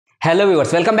Hello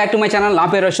viewers, welcome back to my channel. నా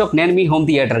పేరు అశోక్, నేను మీ హోమ్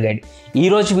థియేటర్ గైడ్.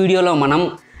 ఈరోజు వీడియోలో మనం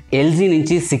ఎల్జీ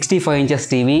నుంచి 65 ఇంచెస్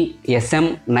టీవీ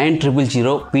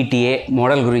SM9000PTA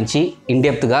మోడల్ గురించి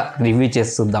ఇన్డెప్త్గా రివ్యూ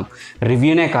చేస్తుందాం.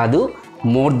 రివ్యూనే కాదు,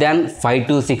 more than 5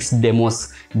 to 6 demos,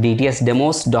 DTS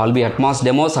demos, Dolby Atmos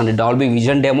demos and Dolby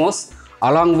vision demos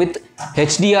along with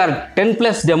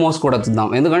HDR10+ demos కూడా చూద్దాం.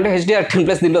 ఎందుకంటే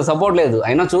HDR10+ దీంట్లో సపోర్ట్ లేదు,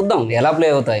 అయినా చూద్దాం ఎలా ప్లే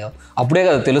అవుతాయో. అప్పుడే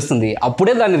కదా తెలుస్తుంది,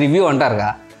 అప్పుడే దాన్ని రివ్యూ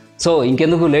అంటారుగా. సో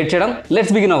ఇంకెందుకు లేట్ చేయడం,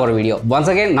 let's begin our video. Once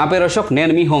again, నా పేరు అశోక్,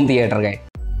 నేను మీ హోమ్ థియేటర్ గైడ్.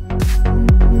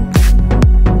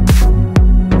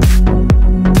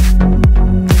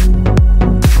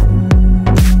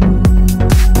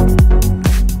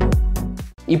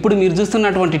 ఇప్పుడు మీరు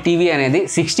చూస్తున్నటువంటి టీవీ అనేది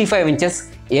 65 ఇంచెస్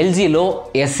ఎల్జీలో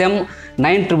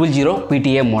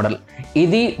SM9000PTA మోడల్.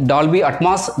 ఇది డాల్బీ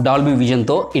అట్మాస్, డాల్బీ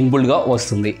విజన్తో ఇన్బుల్డ్గా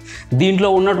వస్తుంది. దీంట్లో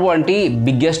ఉన్నటువంటి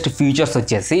బిగ్గెస్ట్ ఫీచర్స్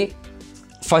వచ్చేసి,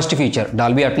 first feature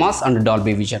Dolby Atmos and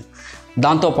Dolby vision,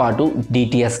 దాంతోపాటు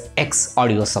DTS X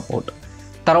ఆడియో సపోర్ట్.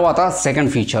 తర్వాత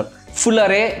సెకండ్ ఫీచర్ ఫుల్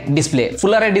అరే డిస్ప్లే.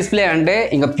 ఫుల్ అరే డిస్ప్లే అంటే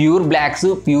ఇంకా pure blocks,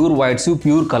 pure whites,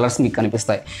 pure colours మీకు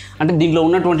కనిపిస్తాయి. అంటే దీంట్లో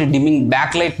ఉన్నటువంటి dimming,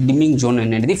 back light dimming zone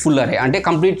అనేది ఫుల్ అరే. అంటే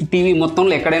కంప్లీట్ టీవీ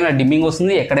మొత్తంలో ఎక్కడైనా డిమ్మింగ్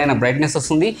వస్తుంది, ఎక్కడైనా బ్రైట్నెస్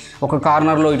వస్తుంది. ఒక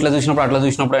కార్నర్లో ఇట్లా చూసినప్పుడు అట్లా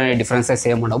చూసినప్పుడు అనే డిఫరెన్సెస్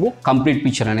ఏమి ఉండవు. కంప్లీట్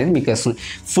పిక్చర్ అనేది మీకు వస్తుంది.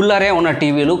 ఫుల్ అరే ఉన్న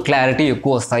టీవీలు క్లారిటీ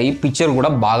ఎక్కువ వస్తాయి, పిక్చర్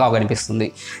కూడా బాగా కనిపిస్తుంది.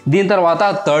 దీని తర్వాత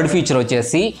థర్డ్ ఫీచర్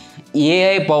వచ్చేసి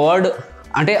AI పవర్డ్,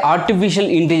 అంటే ఆర్టిఫిషియల్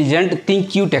ఇంటెలిజెంట్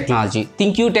థింక్యూ టెక్నాలజీ.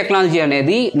 థింక్యూ టెక్నాలజీ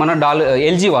అనేది మన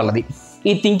ఎల్జీ వాళ్ళది.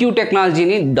 ఈ థింక్యూ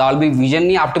టెక్నాలజీని డాల్బీ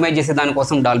విజన్ని ఆప్టిమైజ్ చేసే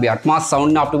దానికోసం, డాల్బీ అట్మాస్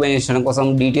సౌండ్ని ఆప్టిమైజ్ చేయడం కోసం,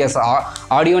 DTS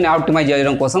ఆడియోని ఆప్టిమైజ్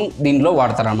చేయడం కోసం దీనిలో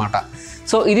వాడతారనమాట.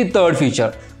 సో ఇది థర్డ్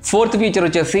ఫీచర్. ఫోర్త్ ఫీచర్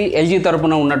వచ్చేసి ఎల్జీ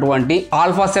తరపున ఉన్నటువంటి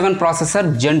ఆల్ఫా 7 ప్రాసెసర్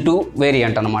Gen 2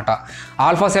 వేరియంట్ అనమాట.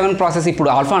 ఆల్ఫా 7 ప్రాసెస్ ఇప్పుడు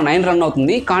ఆల్ఫా 9 రన్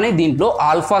అవుతుంది, కానీ దీంట్లో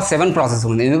ఆల్ఫా 7 ప్రాసెస్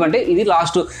ఉంది. ఎందుకంటే ఇది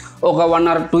లాస్ట్ ఒక 1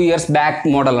 or 2 years బ్యాక్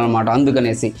మోడల్ అనమాట.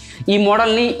 అందుకనేసి ఈ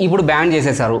మోడల్ని ఇప్పుడు బ్యాన్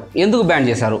చేసేసారు. ఎందుకు బ్యాన్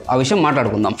చేశారు ఆ విషయం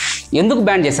మాట్లాడుకుందాం. ఎందుకు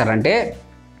బ్యాన్ చేశారంటే,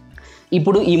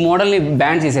 ఇప్పుడు ఈ మోడల్ని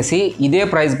బ్యాన్ చేసేసి ఇదే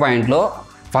ప్రైస్ పాయింట్లో,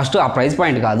 ఫస్ట్ ఆ ప్రైస్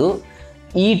పాయింట్ కాదు,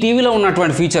 ఈ టీవీలో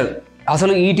ఉన్నటువంటి ఫీచర్,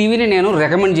 అసలు ఈ టీవీని నేను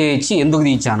రికమెండ్ చేయొచ్చి ఎందుకు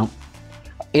తీయించాను,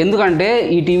 ఎందుకంటే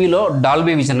ఈ టీవీలో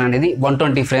డాల్బీ విజన్ అనేది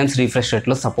 120 ఫ్రేమ్స్ రీఫ్రెష్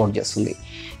రేట్లో సపోర్ట్ చేస్తుంది.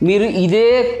 మీరు ఇదే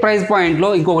ప్రైస్ పాయింట్లో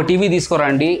ఇంకొక టీవీ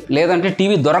తీసుకోరండి, లేదంటే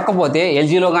టీవీ దొరకకపోతే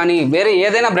ఎల్జీలో కానీ వేరే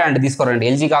ఏదైనా బ్రాండ్ తీసుకోరండి.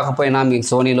 ఎల్జీ కాకపోయినా మీకు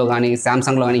సోనీలో కానీ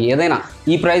శాంసంగ్లో కానీ ఏదైనా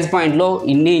ఈ ప్రైస్ పాయింట్లో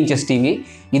ఇన్ని ఇంచెస్ టీవీ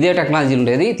ఇదే టెక్నాలజీ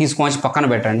ఉండేది తీసుకొని పక్కన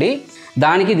పెట్టండి.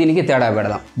 దానికి దీనికి తేడా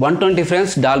పెడదాం. 120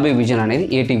 ఫ్రేమ్స్ డాల్బీ విజన్ అనేది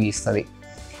ఏ టీవీ ఇస్తుంది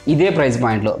ఇదే ప్రైస్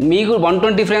పాయింట్లో. మీకు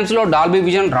 120 ఫ్రేమ్స్లో డాల్బీ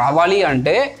విజన్ రావాలి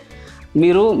అంటే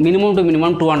మీరు మినిమం టు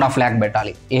మినిమం 2.5 lakh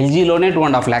పెట్టాలి. ఎల్జీలోనే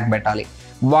 2.5 lakh పెట్టాలి.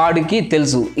 వాడికి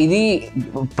తెలుసు ఇది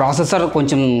ప్రాసెసర్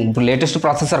కొంచెం లేటెస్ట్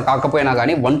ప్రాసెసర్ కాకపోయినా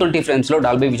కానీ 120 ఫ్రేమ్స్లో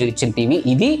డాల్బీ విజన్ ఇచ్చిన టీవీ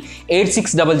ఇది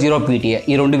 8600PTA.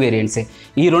 ఈ రెండు వేరియంట్సే.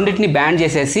 ఈ రెండింటిని బ్యాన్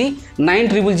చేసేసి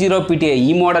 9000PTA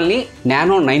ఈ మోడల్ని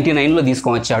Nano-99లో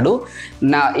తీసుకొని వచ్చాడు.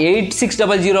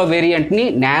 8600 వేరియంట్ని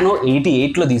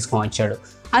Nano-88లో తీసుకొని వచ్చాడు.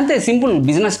 అంతే, సింపుల్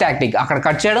బిజినెస్ టాక్టిక్. అక్కడ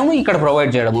కట్ చేయడము, ఇక్కడ ప్రొవైడ్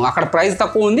చేయడము. అక్కడ ప్రైస్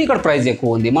తక్కువ ఉంది, ఇక్కడ ప్రైస్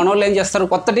ఎక్కువ ఉంది. మన వాళ్ళు ఏం చేస్తారు,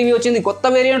 కొత్త టీవీ వచ్చింది, కొత్త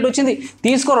వేరియంట్ వచ్చింది,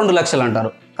 తీసుకో 2 లక్షలు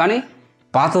అంటారు. కానీ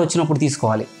పాత వచ్చినప్పుడు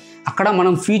తీసుకోవాలి. అక్కడ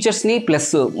మనం ఫీచర్స్ని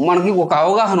ప్లస్ మనకి ఒక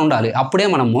అవగాహన ఉండాలి. అప్పుడే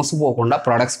మనం మోసపోకుండా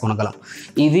ప్రోడక్ట్స్ కొనగలం.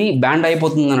 ఇది బ్యాండ్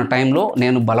అయిపోతుందన్న టైంలో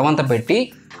నేను బలవంత పెట్టి,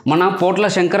 మన పోట్ల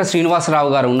శంకర శ్రీనివాసరావు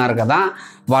గారు ఉన్నారు కదా,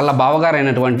 వాళ్ళ బావగారు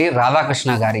అయినటువంటి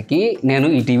రాధాకృష్ణ గారికి నేను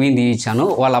ఈ టీవీని తీయించాను.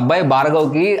 వాళ్ళ అబ్బాయి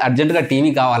భార్గవ్కి అర్జెంటుగా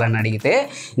టీవీ కావాలని అడిగితే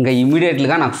ఇంకా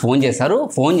ఇమీడియట్గా నాకు ఫోన్ చేశారు.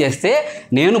 ఫోన్ చేస్తే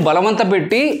నేను బలవంత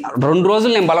పెట్టి 2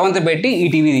 రోజులు నేను బలవంత పెట్టి ఈ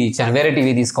టీవీ తీయించాను. వేరే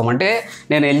టీవీ తీసుకోమంటే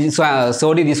నేను ఎల్జీ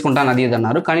సోనీ తీసుకుంటాను అది ఇది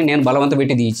అన్నారు, కానీ నేను బలవంత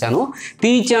పెట్టి తీయించాను.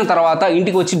 తీయించిన తర్వాత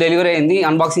ఇంటికి వచ్చి డెలివరీ అయింది,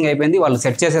 అన్బాక్సింగ్ అయిపోయింది, వాళ్ళు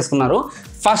సెట్ చేసేసుకున్నారు.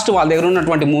 ఫస్ట్ వాళ్ళ దగ్గర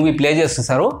ఉన్నటువంటి మూవీ ప్లే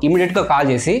చేసేసారు. ఇమీడియట్గా కాల్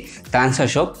చేసి, థ్యాంక్స్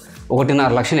అశోక్,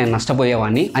 1.5 లక్షలు నేను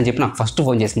నష్టపోయేవాడిని అని చెప్పి నాకు ఫస్ట్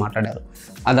ఫోన్ చేసి మాట్లాడారు.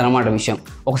 అదనమాట విషయం.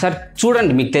 ఒకసారి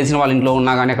చూడండి, మీకు తెలిసిన వాళ్ళ ఇంట్లో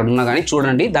ఉన్నా కానీ ఎక్కడ ఉన్నా కానీ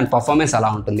చూడండి, దాని పర్ఫార్మెన్స్ అలా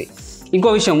ఉంటుంది.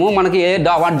 ఇంకో విషయము, మనకి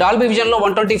డాల్బీ విజన్లో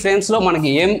 120 ఫ్రేమ్స్లో మనకి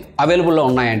ఏం అవైలబుల్లో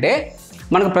ఉన్నాయంటే,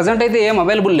 మనకు ప్రజెంట్ అయితే ఏం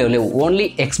అవైలబుల్ లేవు. ఓన్లీ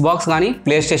Xbox కానీ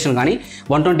ప్లే స్టేషన్ కానీ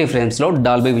 120 ఫ్రేమ్స్లో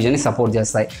డాల్బీ విజన్ని సపోర్ట్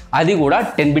చేస్తాయి. అది కూడా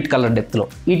 10-bit కలర్ డెప్త్లో.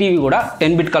 ఈ టీవీ కూడా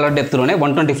 10-bit కలర్ డెప్త్లోనే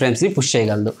 120 ఫ్రేమ్స్ని పుష్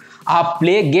చేయగలదు. ఆ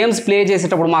గేమ్స్ ప్లే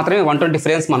చేసేటప్పుడు మాత్రమే 120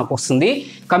 ఫ్రేమ్స్ మనకు వస్తుంది.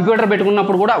 కంప్యూటర్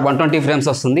పెట్టుకున్నప్పుడు కూడా 120 ఫ్రేమ్స్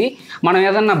వస్తుంది. మనం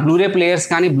ఏదన్నా బ్లూరే ప్లేయర్స్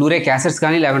కానీ, బ్లూరే క్యాసెట్స్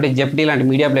కానీ, లేకుంటే జెప్టీ లాంటి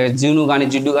మీడియా ప్లేయర్స్, జిను కానీ,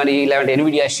 జిడ్డు కానీ, లేదంటే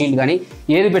ఎన్విడియా షీల్డ్ కానీ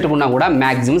ఏది పెట్టుకున్నా కూడా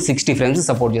మ్యాక్సిమం 60 ఫ్రేమ్స్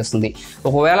సపోర్ట్ చేస్తుంది.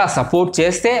 ఒకవేళ సపోర్ట్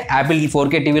చేస్తే యాపిల్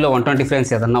 4K టీవీలో 120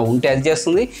 ఫ్రేమ్స్ ఏదన్నా ఉంటే అది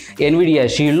చేస్తుంది. ఎన్విడియా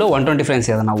షీల్డ్లో 120 ఫ్రేమ్స్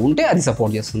ఏదన్నా ఉంటే అది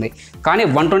సపోర్ట్ చేస్తుంది. కానీ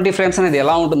 120 ఫ్రేమ్స్ అనేది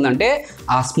ఎలా ఉంటుందంటే,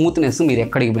 ఆ స్మూత్నెస్ మీరు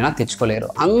ఎక్కడికి పోయినా తెచ్చుకోలేరు.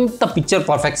 అంత పిక్చర్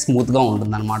పర్ఫెక్ట్ స్మూత్గా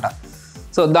ఉంటుందన్నమాట.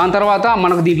 సో దాని తర్వాత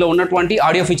మనకు దీంట్లో ఉన్నటువంటి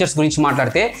ఆడియో ఫీచర్స్ గురించి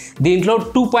మాట్లాడితే దీంట్లో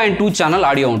 2.2 ఛానల్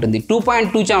ఆడియో ఉంటుంది.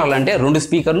 2.2 ఛానల్ అంటే 2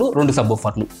 స్పీకర్లు 2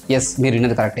 సబ్బూఫర్లు. ఎస్, మీరు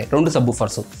విన్నది కరెక్టే, 2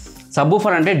 సబ్బూఫర్స్.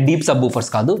 సబ్బూఫర్ అంటే డీప్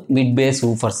సబ్బూఫర్స్ కాదు, mid base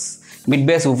woofers. Mid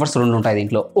base woofers 2 ఉంటాయి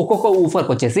దీంట్లో. ఒక్కొక్క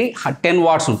ఊఫర్కి వచ్చేసి 10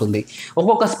 వాట్స్ ఉంటుంది,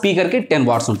 ఒక్కొక్క స్పీకర్కి 10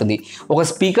 వాట్స్ ఉంటుంది. ఒక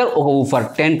స్పీకర్ ఒక ఊఫర్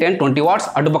 10, 20 వాట్స్.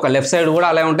 అటుపక్క లెఫ్ట్ సైడ్ కూడా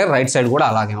అలాగే ఉంటాయి, రైట్ సైడ్ కూడా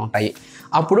అలాగే ఉంటాయి.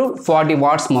 అప్పుడు 40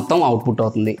 వాట్స్ మొత్తం అవుట్పుట్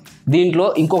అవుతుంది. దీంట్లో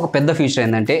ఇంకొక పెద్ద ఫీచర్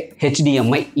ఏంటంటే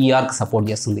HDMI ERకి సపోర్ట్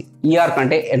చేస్తుంది. ER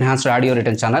అంటే enhanced audio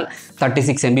return channel,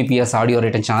 36 Mbps audio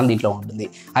return channel దీంట్లో ఉంటుంది.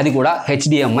 అది కూడా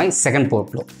HDMI సెకండ్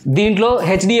పోర్ట్లో. దీంట్లో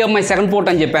HDMI సెకండ్ పోర్ట్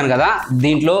అని చెప్పాను కదా,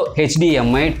 దీంట్లో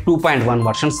HDMI 2.1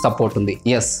 వర్షన్ సపోర్ట్ ఉంది.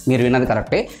 ఎస్, మీరు విన్నది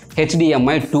కరెక్టే,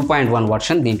 HDMI 2.1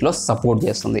 వర్షన్ దీంట్లో సపోర్ట్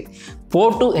చేస్తుంది.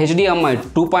 పోర్టు HDMI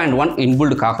 2.1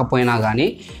 ఇన్బుల్డ్ కాకపోయినా కానీ,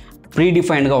 ప్రీ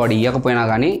డిఫైన్డ్గా వాడు ఇవ్వకపోయినా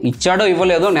కానీ, ఇచ్చాడో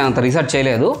ఇవ్వలేదో నేను అంత రీసెర్చ్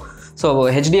చేయలేదు. సో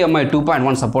HDMI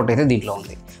 2.1 సపోర్ట్ అయితే దీంట్లో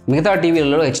ఉంది. మిగతా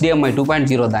టీవీలలో HDMI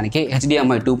 2.0 దానికి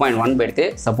HDMI 2.1 పెడితే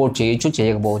సపోర్ట్ చేయొచ్చు,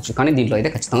 చేయకపోవచ్చు, కానీ దీంట్లో అయితే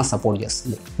ఖచ్చితంగా సపోర్ట్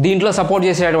చేస్తుంది. దీంట్లో సపోర్ట్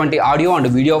చేసేటువంటి ఆడియో అండ్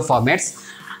వీడియో ఫార్మాట్స్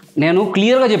నేను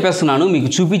క్లియర్గా చెప్పేస్తున్నాను, మీకు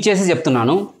చూపించేసి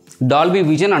చెప్తున్నాను. Dolby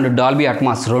vision and Dolby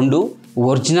Atmos 2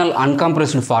 original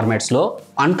uncompressed ఫార్మాట్స్లో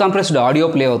uncompressed audio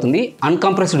play అవుతుంది.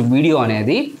 అన్కంప్రెస్డ్ వీడియో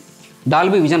అనేది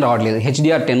డాల్బీ విజన్ రావట్లేదు,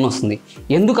 HDR10 వస్తుంది.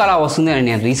 ఎందుకు అలా వస్తుంది అని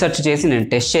నేను రీసెర్చ్ చేసి నేను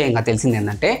టెస్ట్ చేయంగా తెలిసింది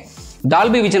ఏంటంటే,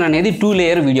 డాల్బీ విజన్ అనేది 2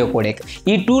 లేయర్ వీడియో కోడెక్.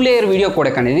 ఈ 2 లేయర్ వీడియో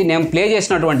కోడెక్ అనేది నేను ప్లే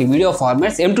చేసినటువంటి వీడియో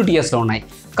ఫార్మాట్స్ M2TSలో ఉన్నాయి.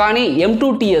 కానీ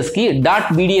M2TSకి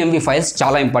 .BDMV ఫైల్స్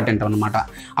చాలా ఇంపార్టెంట్ అనమాట.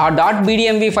 ఆ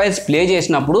 .BDMV ఫైల్స్ ప్లే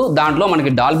చేసినప్పుడు దాంట్లో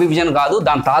మనకి డాల్బీ విజన్ కాదు,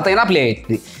 దాని తాతైనా ప్లే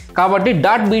అవుతుంది. కాబట్టి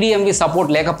 .BDMV సపోర్ట్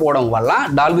లేకపోవడం వల్ల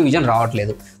డాల్బీ విజన్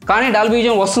రావట్లేదు. కానీ డాల్బీ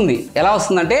విజన్ వస్తుంది. ఎలా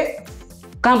వస్తుందంటే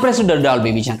compressed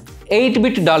Dolby vision,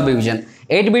 8-బిట్ Dolby vision.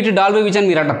 8-బిట్ Dolby vision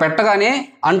మీరు అట్లా పెట్టగానే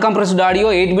uncompressed audio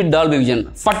 8-బిట్ Dolby vision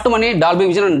ఫట్టుమని Dolby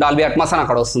vision and Dolby Atmos అని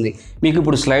అక్కడ వస్తుంది. మీకు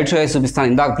ఇప్పుడు స్లైడ్ షో వేసి చూపిస్తాను,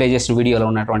 ఇందాక ప్లే చేసిన వీడియోలో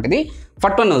ఉన్నటువంటిది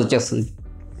ఫట్టుమని వచ్చేస్తుంది.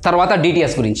 తర్వాత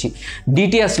DTS గురించి,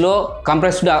 DTSలో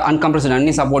కంప్రెస్డ్ అన్కంప్రెస్డ్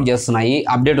అన్ని సపోర్ట్ చేస్తున్నాయి.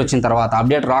 అప్డేట్ వచ్చిన తర్వాత,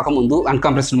 అప్డేట్ రాకముందు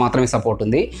అన్కంప్రెస్డ్ మాత్రమే సపోర్ట్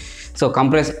ఉంది. సో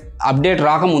అప్డేట్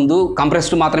రాకముందు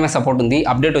కంప్రెస్డ్ మాత్రమే సపోర్ట్ ఉంది,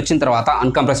 అప్డేట్ వచ్చిన తర్వాత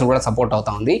అన్కంప్రెస్డ్ కూడా సపోర్ట్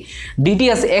అవుతా ఉంది.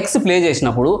 DTS X ప్లే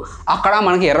చేసినప్పుడు అక్కడ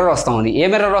మనకి ఎర్రర్ వస్తూ ఉంది.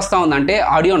 ఏం ఎర్రర్ వస్తూ ఉందంటే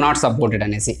ఆడియో నాట్ సపోర్టెడ్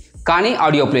అనేసి, కానీ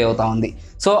ఆడియో ప్లే అవుతూ ఉంది.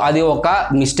 సో అది ఒక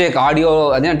మిస్టేక్. ఆడియో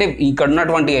అది అంటే ఇక్కడ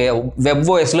ఉన్నటువంటి వెబ్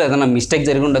ఓఎస్లో ఏదైనా మిస్టేక్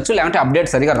జరిగి ఉండొచ్చు, లేదంటే అప్డేట్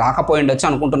సరిగా రాకపోయి ఉండొచ్చు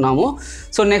అనుకుంటున్నాము.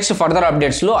 సో నెక్స్ట్ ఫర్దర్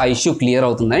అప్డేట్స్లో ఆ ఇష్యూ క్లియర్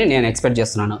అవుతుందని నేను ఎక్స్పెక్ట్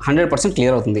చేస్తున్నాను. 100%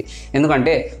 క్లియర్ అవుతుంది.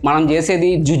 ఎందుకంటే మనం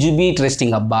చేసేది జుజుబీ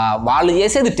టెస్టింగ్. అబ్బా, వాళ్ళు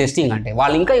చేసేది టెస్టింగ్ అంటే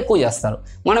వాళ్ళు ఇంకా ఎక్కువ చేస్తారు.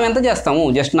 మనం ఎంత చేస్తాము,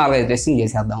 జస్ట్ 4-5 టెస్టింగ్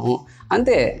చేసేద్దాము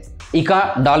అంతే. ఇక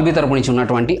డాల్బీ తరపు నుంచి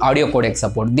ఉన్నటువంటి ఆడియో కోడెక్స్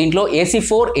సపోర్ట్, దీంట్లో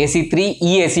AC4, AC3,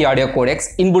 EAC audio codex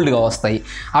ఇన్బుల్డ్గా వస్తాయి.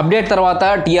 అప్డేట్ తర్వాత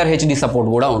TRHD సపోర్ట్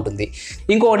కూడా ఉంటుంది.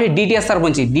 ఇంకొకటి DTS తరపు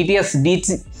నుంచి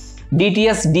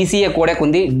DTS DCA కోడెక్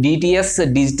ఉంది. DTS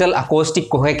digital acoustic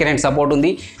coherent support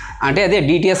ఉంది. అంటే అదే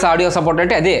DTS ఆడియో సపోర్ట్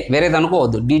అంటే అదే, వేరేది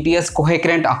అనుకోవద్దు. DTS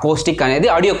కొహెరెంట్ అకోస్టిక్ అనేది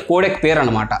ఆడియో కోడెక్ పేరు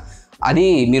అనమాట. అది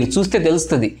మీరు చూస్తే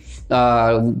తెలుస్తుంది.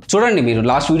 చూడండి, మీరు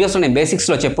లాస్ట్ వీడియోస్లో నేను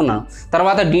బేసిక్స్లో చెప్పున్నాను.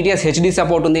 తర్వాత DTS HD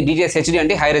సపోర్ట్ ఉంది. DTS HD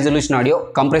అంటే high resolution audio,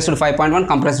 compressed 5.1,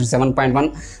 compressed 7.1.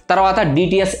 తర్వాత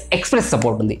DTS ఎక్స్ప్రెస్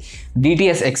సపోర్ట్ ఉంది.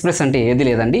 DTS ఎక్స్ప్రెస్ అంటే ఏది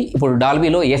లేదండి, ఇప్పుడు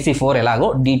డాల్బీలో AC4 ఎలాగో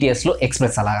DTSలో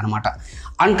ఎక్స్ప్రెస్ అలాగనమాట.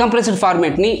 అన్కంప్రెస్డ్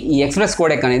ఫార్మేట్ని ఈ ఎక్స్ప్రెస్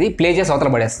కోడెక్ అనేది ప్లే చేసి అవతల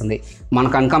పడేస్తుంది.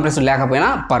 మనకు అన్కంప్రెస్డ్ లేకపోయినా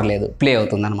పర్లేదు, ప్లే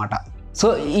అవుతుంది అనమాట. సో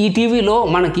ఈ టీవీలో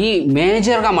మనకి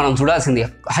మేజర్గా మనం చూడాల్సింది,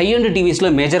 హై ఎండ్ టీవీస్లో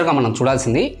మేజర్గా మనం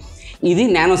చూడాల్సింది ఇది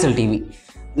నానోసెల్ టీవీ.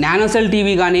 నానోసెల్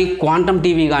టీవీ కానీ, క్వాంటమ్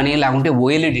టీవీ కానీ, లేకుంటే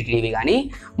OLED టీవీ కానీ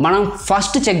మనం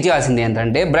ఫస్ట్ చెక్ చేయాల్సింది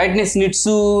ఏంటంటే బ్రైట్నెస్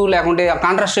నిట్స్ లేకుంటే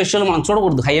కాంట్రాస్ట్ రేషియోలు మనం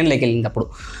చూడకూడదు. హై ఎండ్లోకి వెళ్ళినప్పుడు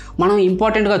మనం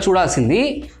ఇంపార్టెంట్గా చూడాల్సింది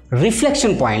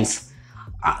రిఫ్లెక్షన్ పాయింట్స్.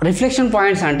 రిఫ్లెక్షన్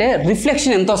పాయింట్స్ అంటే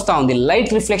రిఫ్లెక్షన్ ఎంత వస్తూ ఉంది,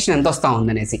 లైట్ రిఫ్లెక్షన్ ఎంత వస్తూ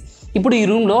ఉంది అనేసి. ఇప్పుడు ఈ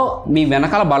రూమ్లో మీ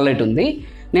వెనకాల బార్ లైట్ ఉంది,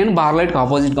 నేను బార్ లైట్కి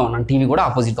ఆపోజిట్గా ఉన్నాను, టీవీ కూడా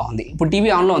ఆపోజిట్గా ఉంది. ఇప్పుడు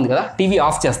టీవీ ఆన్లో ఉంది కదా, టీవీ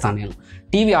ఆఫ్ చేస్తాను నేను.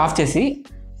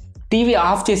 టీవీ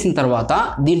ఆఫ్ చేసిన తర్వాత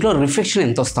దీంట్లో రిఫ్లెక్షన్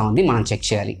ఎంత వస్తూ ఉంది మనం చెక్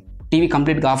చేయాలి. టీవీ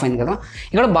కంప్లీట్గా ఆఫ్ అయింది కదా,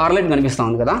 ఇక్కడ బార్ లైట్ కనిపిస్తూ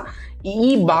ఉంది కదా. ఈ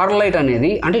బార్ లైట్ అనేది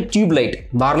అంటే ట్యూబ్ లైట్,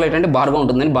 బార్ లైట్ అంటే బార్గా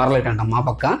ఉంటుందని బార్ లైట్ అంటాం మా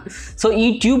పక్క. సో ఈ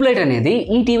ట్యూబ్ లైట్ అనేది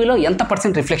ఈ టీవీలో ఎంత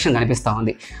 % రిఫ్లెక్షన్ కనిపిస్తూ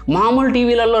ఉంది. మామూలు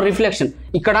టీవీలలో రిఫ్లెక్షన్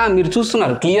ఇక్కడ మీరు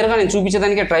చూస్తున్నారు, క్లియర్గా నేను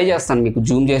చూపించడానికే ట్రై చేస్తాను, మీకు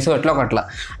జూమ్ చేసి ఎట్లా ఒకట్లా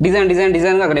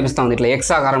డిజైన్గా కనిపిస్తూ ఉంది, ఇట్లా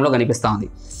ఎక్స్ ఆకారంలో కనిపిస్తూ ఉంది.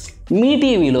 మీ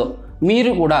టీవీలో మీరు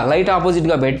కూడా లైట్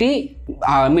ఆపోజిట్గా పెట్టి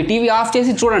మీ టీవీ ఆఫ్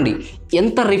చేసి చూడండి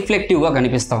ఎంత రిఫ్లెక్టివ్గా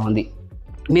కనిపిస్తూ ఉంది.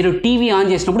 మీరు టీవీ ఆన్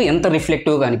చేసినప్పుడు ఎంత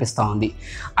రిఫ్లెక్టివ్గా అనిపిస్తూ ఉంది.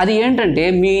 అది ఏంటంటే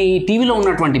మీ టీవీలో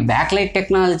ఉన్నటువంటి బ్యాక్ లైట్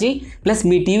టెక్నాలజీ ప్లస్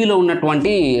మీ టీవీలో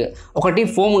ఉన్నటువంటి ఒకటి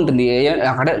ఫోమ్ ఉంటుంది,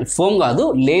 అక్కడ ఫోమ్ కాదు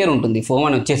లేయర్ ఉంటుంది. ఫోమ్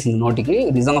అని వచ్చేసింది నోటికి,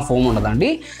 నిజంగా ఫోమ్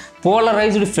ఉండదండి.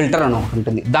 పోలరైజ్డ్ ఫిల్టర్ అని ఒకటి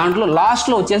ఉంటుంది. దాంట్లో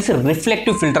లాస్ట్లో వచ్చేసి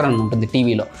రిఫ్లెక్టివ్ ఫిల్టర్ అని ఉంటుంది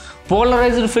టీవీలో.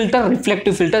 పోలరైజ్డ్ ఫిల్టర్,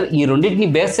 రిఫ్లెక్టివ్ ఫిల్టర్ ఈ రెండింటిని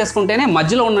బేస్ చేసుకుంటేనే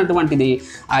మధ్యలో ఉన్నటువంటిది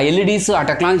ఆ ఎల్ఈడీస్, ఆ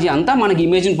టెక్నాలజీ అంతా మనకి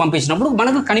ఇమేజ్ని పంపించినప్పుడు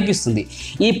మనకు కనిపిస్తుంది.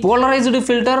 ఈ పోలరైజ్డ్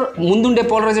ఫిల్టర్, ముందుండే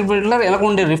పోలరైజ్డ్ ఫిల్టర్, ఎలా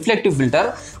ఉండే రిఫ్లెక్టివ్ ఫిల్టర్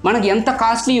మనకి ఎంత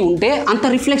కాస్ట్లీ ఉంటే అంత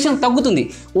రిఫ్లెక్షన్ తగ్గుతుంది.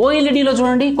 ఓఎల్ఈడీలో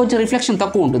చూడండి కొంచెం రిఫ్లెక్షన్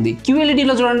తక్కువ ఉంటుంది.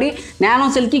 క్యూఎల్ఈడీలో చూడండి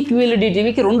నానోసెల్కి క్యూఎల్ఈడీ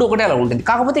టీవీకి రెండు ఒకటే అలా ఉంటుంది.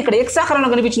 కాకపోతే ఇక్కడ ఎక్స్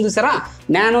ఆకారంలో కనిపించింది చూసారా,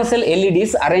 నానోసెల్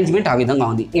ఎల్ఈడీస్ అరేంజ్మెంట్ ఆ విధంగా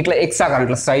ఉంది. ఇట్లా ఎక్స్ ఆకారం,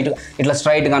 ఇట్లా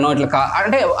స్ట్రైట్గానో ఇట్లా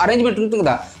అంటే అరేంజ్మెంట్ ఉంటుంది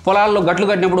కదా. పొలాల్లో గట్లు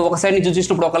కట్టినప్పుడు ఒక సైడ్ నుంచి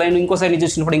చూసినప్పుడు ఒక లైన్, ఇంకో సైడ్ నుంచి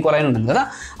చూసినప్పుడు ఇంకో లైన్ ఉంటుంది కదా,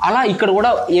 అలా ఇక్కడ కూడా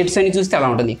ఎటు సైడ్ నుంచి చూస్తే అలా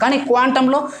ఉంటుంది. కానీ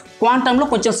క్వాంటంలో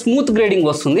కొంచెం స్మూత్ గ్రేడింగ్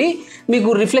వస్తుంది. మీకు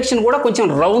రిఫ్లెక్షన్ కూడా కొంచెం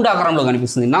రౌండ్ ఆకారంలో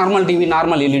కనిపిస్తుంది, నార్మల్ టీవీ,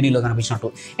 నార్మల్ ఎల్ఈడీలో కనిపించినట్టు.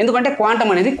 ఎందుకంటే క్వాంటం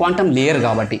అనేది క్వాంటం లేయర్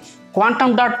కాబట్టి.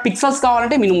 క్వాంటమ్ డాట్ పిక్సెల్స్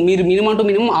కావాలంటే మీరు మినిమం టు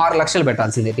మినిమం 6 లక్షలు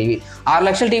పెట్టాల్సిందే టీవీ. 6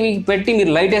 లక్షల టీవీకి పెట్టి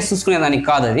మీరు లైట్ వేసి చూసుకునేదానికి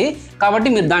కాదు అది. కాబట్టి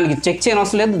మీరు దానికి చెక్ చేయని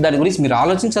అవసరం లేదు, దాని గురించి మీరు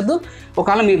ఆలోచించద్దు.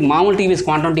 ఒకవేళ మీకు మామూలు టీవీస్,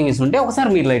 క్వాంటమ్ టీవీస్ ఉంటే ఒకసారి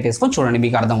మీరు లైట్ వేసుకొని చూడండి,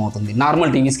 మీకు అర్థమవుతుంది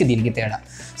నార్మల్ టీవీస్కి దీనికి తేడా.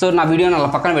 సో నా వీడియోని అలా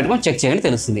పక్కన పెట్టుకొని చెక్ చేయండి,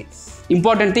 తెలుస్తుంది.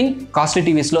 Important thing, costly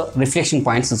టీవీస్లో reflection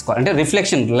points చూసుకోవాలి. అంటే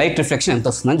రిఫ్లెక్షన్, లైట్ రిఫ్లెక్షన్ ఎంత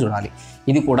వస్తుందని చూడాలి.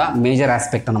 ఇది కూడా మేజర్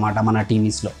ఆస్పెక్ట్ అనమాట మన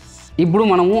టీవీస్లో. ఇప్పుడు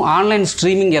మనము ఆన్లైన్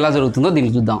స్ట్రీమింగ్ ఎలా జరుగుతుందో దీన్ని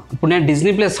చూద్దాం. ఇప్పుడు నేను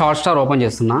డిజ్నీ ప్లస్ హాట్స్టార్ ఓపెన్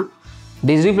చేస్తున్నా.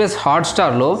 డిజ్నీ ప్లస్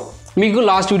హాట్స్టార్లో మీకు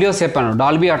లాస్ట్ వీడియోస్ చెప్పాను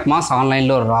డాల్బీ అట్మాస్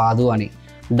ఆన్లైన్లో రాదు అని.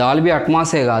 డాల్బీ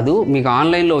అట్మాసే కాదు, మీకు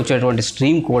ఆన్లైన్లో వచ్చేటువంటి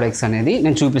స్ట్రీమ్ కోడెక్స్ అనేది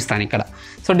నేను చూపిస్తాను ఇక్కడ.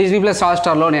 సో డిజ్నీ ప్లస్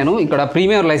హాట్స్టార్లో నేను ఇక్కడ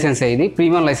ప్రీమియర్ లైసెన్స్ ఇది,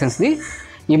 ప్రీమియర్ లైసెన్స్ది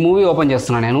ఈ మూవీ ఓపెన్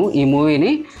చేస్తున్నాను. నేను ఈ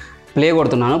మూవీని ప్లే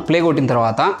కొడుతున్నాను. ప్లే కొట్టిన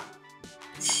తర్వాత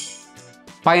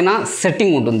పైన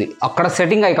సెట్టింగ్ ఉంటుంది, అక్కడ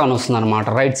సెట్టింగ్ ఐకాన్ వస్తుంది అనమాట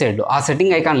రైట్ సైడ్లో. ఆ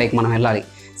సెట్టింగ్ ఐకాన్ లేక మనం వెళ్ళాలి.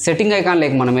 సెట్టింగ్ ఐకాన్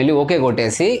లేక మనం వెళ్ళి ఓకే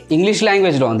కొట్టేసి ఇంగ్లీష్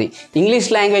లాంగ్వేజ్లో ఉంది. ఇంగ్లీష్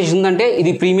లాంగ్వేజ్ ఉందంటే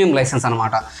ఇది ప్రీమియం లైసెన్స్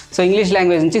అనమాట. సో ఇంగ్లీష్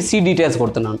లాంగ్వేజ్ నుంచి సి డీటెయిల్స్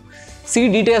కొడుతున్నాను. సి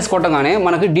డీటెయిల్స్ కొట్టగానే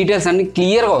మనకి డీటెయిల్స్ అన్ని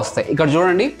క్లియర్గా వస్తాయి. ఇక్కడ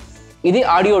చూడండి, ఇది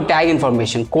ఆడియో ట్యాగ్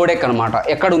ఇన్ఫర్మేషన్ కోడెక్ అనమాట,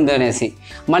 ఎక్కడ ఉంది అనేసి.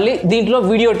 మళ్ళీ దీంట్లో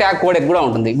వీడియో ట్యాగ్ కోడెక్ కూడా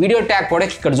ఉంటుంది. వీడియో ట్యాగ్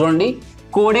కోడెక్ ఇక్కడ చూడండి,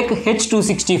 కోడెక్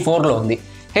H264లో ఉంది.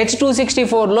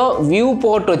 H264లో వ్యూ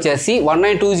పోర్ట్ వచ్చేసి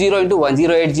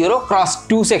 1920x1080 x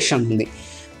 2 సెక్షన్ ఉంది.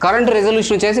 కరెంట్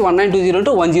రెజల్యూషన్ వచ్చేసి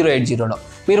 1920x1080లో.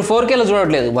 మీరు 4Kలో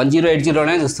చూడట్లేదు,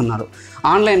 1080లోనే చూస్తున్నారు.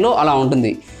 ఆన్లైన్లో అలా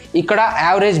ఉంటుంది. ఇక్కడ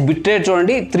యావరేజ్ బిట్ రేట్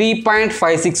చూడండి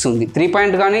 3.56 ఉంది.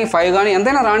 3 కానీ 5 కానీ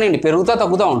ఎంతైనా రానివ్వండి, పెరుగుతూ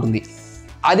తగ్గుతూ ఉంటుంది.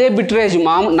 అదే bit rate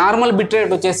normal bit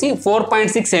rate వచ్చేసి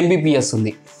 4.6 Mbps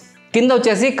ఉంది. కింద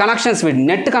వచ్చేసి కనెక్షన్ స్పీడ్,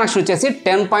 నెట్ కనెక్షన్ వచ్చేసి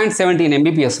 10.17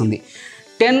 Mbps ఉంది.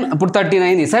 10 ఇప్పుడు 13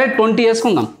 అయింది, సరే 20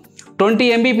 వేసుకుందాం. 20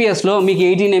 Mbpsలో మీకు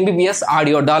 18 Mbps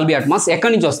ఆడియో డాల్బీ అట్మాస్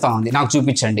ఎక్కడి నుంచి వస్తూ ఉంది నాకు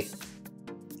చూపించండి.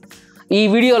 ఈ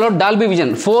వీడియోలో డాల్బీ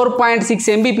విజన్ 4.6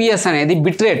 Mbps అనేది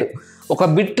బిట్ రేటు. ఒక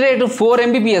bit rate 4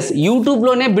 Mbps,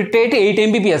 యూట్యూబ్లోనే bit rate 8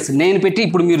 Mbps. నేను పెట్టి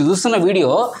ఇప్పుడు మీరు చూస్తున్న వీడియో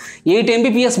 8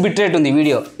 Mbps బిట్ రేట్ ఉంది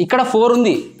వీడియో, ఇక్కడ 4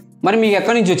 ఉంది. మరి మీకు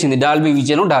ఎక్కడి నుంచి వచ్చింది Dolby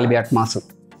vision, Dolby Atmos?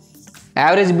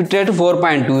 Average bit rate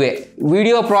 4.2.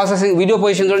 Video processing, video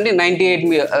position చూడండి 98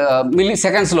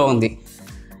 millisecondsలో ఉంది.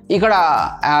 ఇక్కడ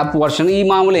యాప్ వర్షన్ ఈ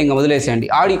మామూలు ఇంకా వదిలేసేయండి.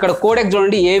 ఇక్కడ కోడెక్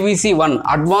చూడండి, ABC1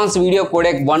 advance video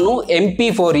codec 1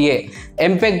 MP4A,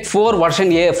 MPEG 4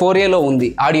 version 4Aలో ఉంది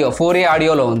ఆడియో, 4A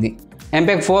ఆడియోలో ఉంది.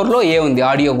 MPEG 4లో ఏ ఉంది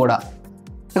ఆడియో కూడా.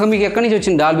 ఇక మీకు ఎక్కడి నుంచి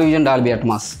వచ్చింది డాల్బీ విజన్, డాల్బీ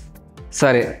అట్మాస్?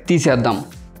 సరే తీసేద్దాం.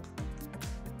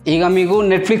 ఇక మీకు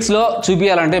నెట్ఫ్లిక్స్లో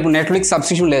చూపించాలంటే ఇప్పుడు నెట్ఫ్లిక్స్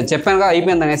సబ్స్క్రిప్షన్ లేదు, చెప్పాను కదా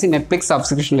అయిపోయింది అనేసి నెట్ఫ్లిక్స్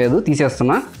సబ్స్క్రిప్షన్ లేదు,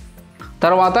 తీసేస్తున్నా.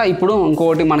 తర్వాత ఇప్పుడు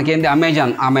ఇంకొకటి మనకేంది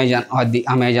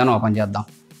అమెజాన్ ఓపెన్ చేద్దాం.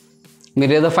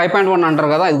 మీరు ఏదో 5.1 అంటారు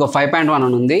కదా, ఇదిగో 5.1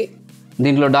 అని ఉంది.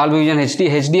 దీంట్లో డాల్బీ విజన్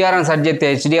హెచ్డిఆర్ అని సెర్చ్ చేస్తే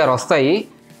హెచ్డిఆర్ వస్తాయి.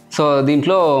 సో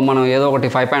దీంట్లో మనం ఏదో ఒకటి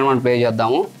 5.1 ప్లే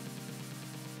చేద్దాము.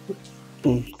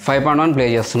 5.1 ప్లే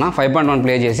చేస్తున్నా. 5.1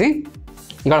 ప్లే చేసి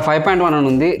ఇక్కడ 5.1 అని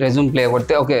ఉంది, రెజ్యూమ్ ప్లే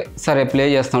కొడితే ఓకే సరే ప్లే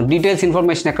చేస్తాం. డీటెయిల్స్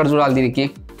ఇన్ఫర్మేషన్ ఎక్కడ చూడాలి దీనికి?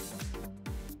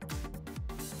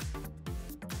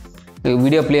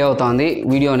 వీడియో ప్లే అవుతుంది.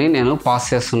 వీడియోని నేను పాస్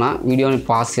చేస్తున్నా. వీడియోని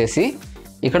పాస్ చేసి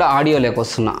ఇక్కడ audio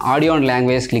లేకొస్తున్నా. Audio and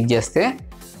language click చేస్తే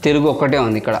తెలుగు ఒక్కటే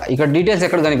ఉంది. ఇక్కడ డీటెయిల్స్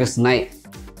ఎక్కడ కనిపిస్తున్నాయి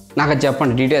నాకు అది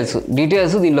చెప్పండి.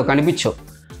 డీటెయిల్స్ దీనిలో కనిపించవు.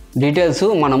 డీటెయిల్స్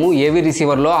మనము ఏవీ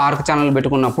రిసీవర్లో ఆర్క్ ఛానల్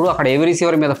పెట్టుకున్నప్పుడు అక్కడ ఏవీ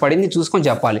రిసీవర్ మీద పడింది చూసుకొని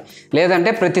చెప్పాలి. లేదంటే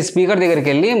ప్రతి స్పీకర్ దగ్గరికి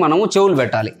వెళ్ళి మనము చెవులు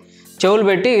పెట్టాలి. చెవులు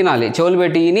పెట్టి వినాలి. చెవులు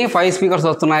పెట్టి విని 5 స్పీకర్స్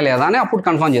వస్తున్నాయా లేదా అని అప్పుడు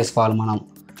కన్ఫర్మ్ చేసుకోవాలి మనం.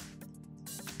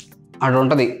 అటు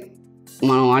ఉంటుంది.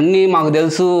 మనం అన్నీ మాకు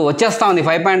తెలుసు వచ్చేస్తా ఉంది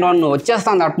 5.1 వచ్చేస్తా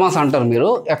ఉంది అట్మాస్ అంటారు మీరు.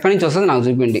 ఎక్కడి నుంచి వస్తుంది నాకు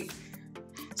చూపిండి.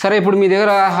 సరే ఇప్పుడు మీ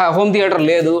దగ్గర హోమ్ థియేటర్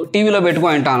లేదు, టీవీలో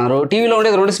పెట్టుకొని అంటున్నారు. టీవీలో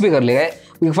ఉండేది 2 స్పీకర్లే.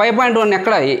 మీకు 5.1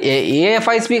 ఎక్కడ? ఏ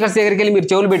 5 స్పీకర్స్ దగ్గరికి వెళ్ళి మీరు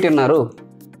చెవులు పెట్టిన్నారు?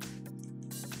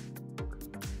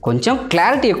 కొంచెం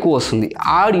క్లారిటీ ఎక్కువ వస్తుంది.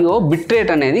 ఆడియో బిట్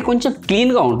రేట్ అనేది కొంచెం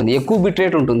క్లీన్గా ఉంటుంది, ఎక్కువ బిట్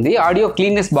రేట్ ఉంటుంది, ఆడియో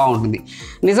క్లీన్నెస్ బాగుంటుంది.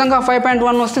 నిజంగా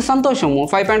 5.1 వస్తే సంతోషము,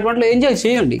 5.1లో ఎంజాయ్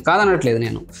చేయండి, కాదనట్లేదు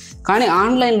నేను. కానీ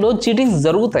ఆన్లైన్లో చీటింగ్స్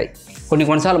జరుగుతాయి.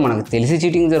 కొన్నిసార్లు మనకు తెలిసి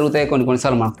చీటింగ్ జరుగుతాయి,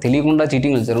 కొన్నిసార్లు మనకు తెలియకుండా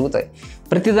చీటింగ్లు జరుగుతాయి.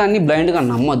 ప్రతిదాన్ని బ్లైండ్గా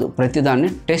నమ్మద్దు, ప్రతిదాన్ని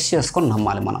టెస్ట్ చేసుకొని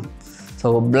నమ్మాలి మనం. సో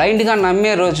బ్లైండ్గా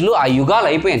నమ్మే రోజులు ఆ యుగాలు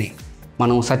అయిపోయినాయి.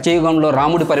 మనం సత్యయుగంలో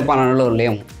రాముడి పరిపాలనలో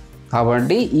లేము.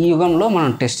 కాబట్టి ఈ యుగంలో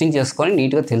మనం టెస్టింగ్ చేసుకొని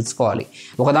నీట్గా తెలుసుకోవాలి.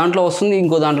 ఒక దాంట్లో వస్తుంది,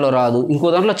 ఇంకో దాంట్లో రాదు,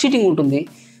 ఇంకో దాంట్లో చీటింగ్ ఉంటుంది.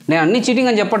 నేను అన్ని చీటింగ్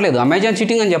అని చెప్పట్లేదు, అమెజాన్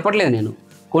చీటింగ్ అని చెప్పట్లేదు నేను.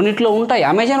 కొన్నిట్లో ఉంటాయి.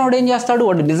 అమెజాన్ వాడు ఏం చేస్తాడు,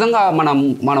 వాడు నిజంగా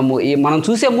మనం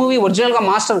చూసే మూవీ ఒరిజినల్గా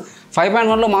మాస్టర్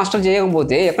 5.1లో మాస్టర్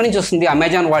చేయకపోతే ఎక్కడి నుంచి వస్తుంది?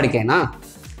 అమెజాన్ వాడికైనా.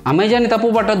 అమెజాన్ని తప్పు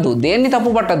పట్టద్దు, దేన్ని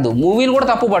తప్పు పట్టద్దు, మూవీని కూడా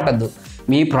తప్పు పట్టద్దు.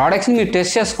 మీ ప్రోడక్ట్స్ని మీరు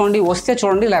టెస్ట్ చేసుకోండి, వస్తే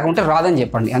చూడండి, లేకుంటే రాదని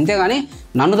చెప్పండి. అంతేగాని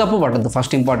నన్ను తప్పు పట్టద్దు.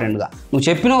 ఫస్ట్ ఇంపార్టెంట్గా నువ్వు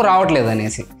చెప్పినవి రావట్లేదు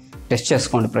అనేసి టెస్ట్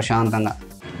చేసుకోండి ప్రశాంతంగా.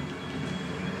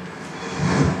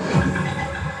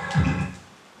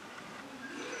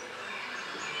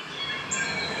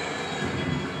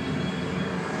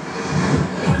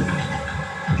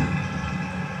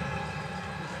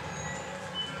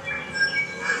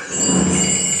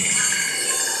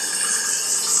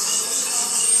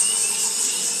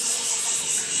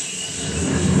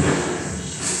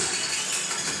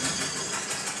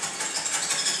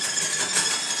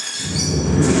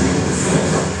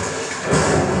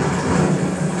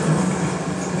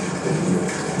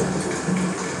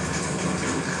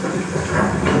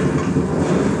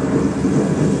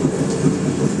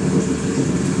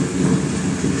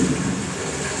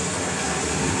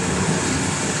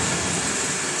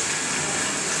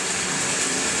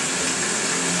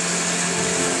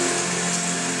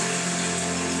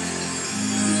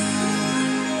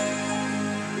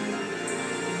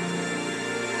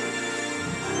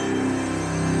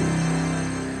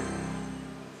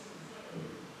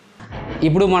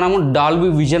 ఇప్పుడు మనము Dolby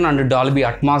vision and Dolby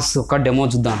Atmos యొక్క డెమో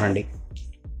చూద్దాం రండి.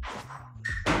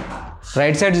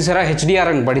 రైట్ సైడ్ చూసారా HDR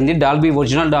అని పడింది Dolby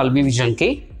original Dolby విజన్కి.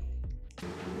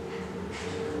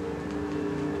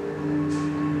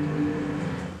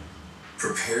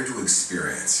 Prepare to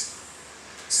experience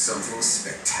something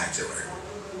spectacular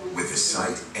with the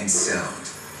sight and sound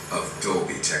of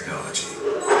Dolby technology.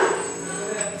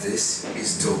 This is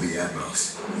Dolby Atmos.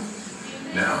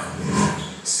 Now,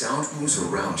 sound moves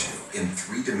around you in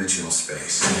three-dimensional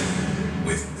space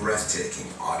with breathtaking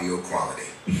audio quality.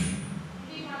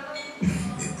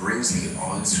 It brings the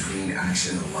on-screen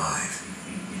action alive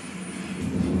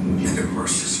and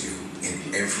immerses you in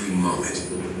every moment.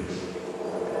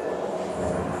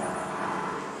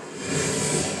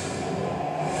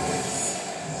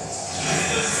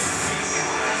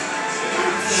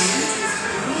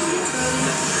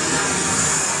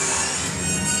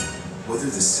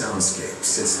 Whether the soundscape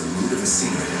sets the mood of a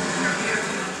scene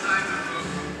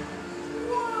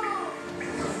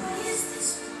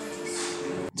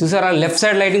చూసారా left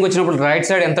side lighting వచ్చినప్పుడు right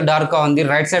side ఎంత డార్క్గా ఉంది,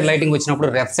 right side lighting వచ్చినప్పుడు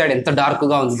left side ఎంత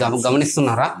డార్క్గా ఉంది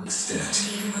గమనిస్తున్నారా?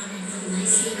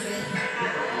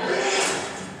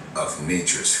 of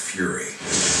nature's fury.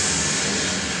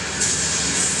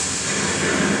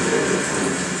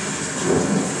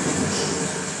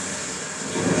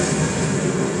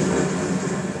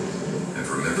 And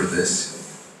remember this,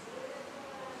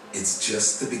 it's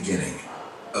just the beginning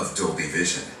of Dolby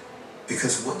Vision,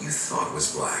 because what you thought was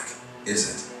black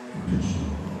isn't.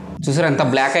 చూసారా ఎంత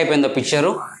బ్లాక్ అయిపోయిందో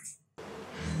పిక్చరు.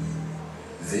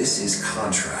 This is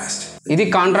contrast. ఇది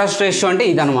కాంట్రాస్ట్ రేషియో అంటే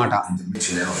ఇదన్నమాట.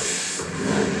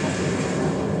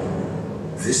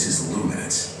 This is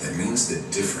luminance. That means the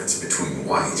difference between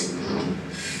white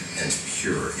and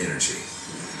pure energy.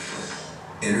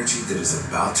 Energy that is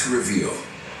about to reveal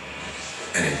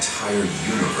an entire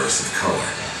universe of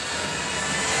color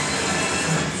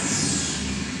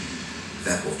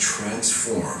that will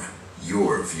transform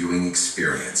your viewing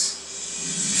experience.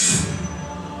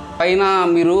 పైన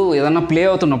మీరు ఏదైనా play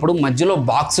అవుతున్నప్పుడు మధ్యలో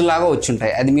box లాగా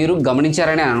వచ్చుంటాయి, అది మీరు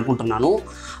గమనించారని అనుకుంటున్నాను.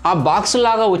 ఆ బాక్స్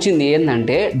లాగా వచ్చింది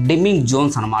ఏంటంటే డిమ్మింగ్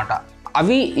జోన్స్ అనమాట.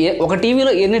 అవి ఒక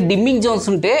టీవీలో ఎన్ని డిమ్మింగ్ జోన్స్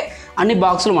ఉంటే అన్ని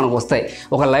బాక్సులు మనకు వస్తాయి.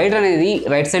 ఒక లైట్ అనేది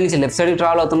రైట్ సైడ్ నుంచి లెఫ్ట్ సైడ్కి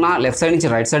ట్రావెల్ అవుతున్నా, లెఫ్ట్ సైడ్ నుంచి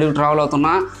రైట్ సైడ్కి ట్రావెల్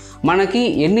అవుతున్నా మనకి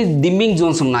ఎన్ని డిమ్మింగ్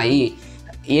జోన్స్ ఉన్నాయి,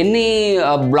 ఎన్ని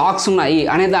బ్లాక్స్ ఉన్నాయి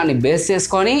అనే దాన్ని బేస్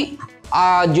చేసుకొని ఆ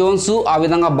జోన్స్ ఆ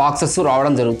విధంగా బాక్సెస్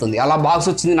రావడం జరుగుతుంది. అలా బాక్స్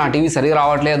వచ్చింది నా టీవీ సరిగా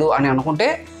రావట్లేదు అని అనుకుంటే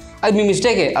అది మీ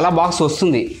మిస్టేకే. అలా బాక్స్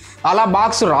వస్తుంది. అలా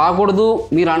బాక్స్ రాకూడదు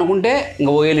మీరు అనుకుంటే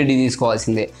ఇంకా ఓఎల్ఈడి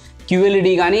తీసుకోవాల్సిందే.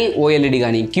 క్యూఎల్ఈడి కానీ ఓఎల్ఈడి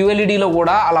కానీ. క్యూఎల్ఈడిలో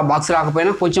కూడా అలా బాక్స్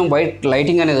రాకపోయినా కొంచెం వైట్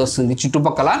లైటింగ్ అనేది వస్తుంది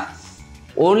చుట్టుపక్కల.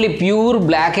 ఓన్లీ ప్యూర్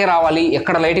బ్లాకే రావాలి,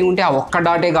 ఎక్కడ లైటింగ్ ఉంటే ఆ ఒక్క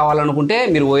డాటే కావాలనుకుంటే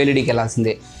మీరు ఓఎల్ఈడికి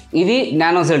వెళ్ళాల్సిందే. ఇది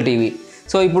నానో సెల్ టీవీ.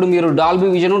 సో ఇప్పుడు మీరు డాల్బీ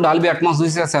విజన్, డాల్బీ అట్మాస్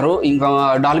చూసేసారు. ఇంకా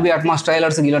డాల్బీ అట్మాస్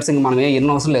ట్రైలర్స్ ఇంకా మనం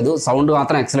ఎన్నో అవసరం లేదు. సౌండ్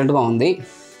మాత్రం ఎక్సలెంట్గా ఉంది.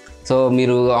 సో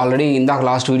మీరు ఆల్రెడీ ఇందాక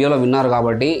లాస్ట్ వీడియోలో విన్నారు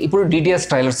కాబట్టి ఇప్పుడు డిటిఎస్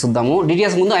ట్రైలర్స్ చూద్దాము.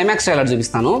 డిటిఎస్ ముందు ఐమాక్స్ ట్రైలర్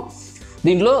చూపిస్తాను.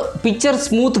 దీంట్లో పిక్చర్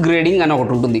స్మూత్ గ్రేడింగ్ అని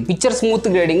ఒకటి ఉంటుంది. పిక్చర్ స్మూత్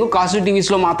గ్రేడింగ్ కాస్ట్లీ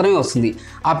టీవీస్లో మాత్రమే వస్తుంది.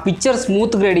 ఆ పిక్చర్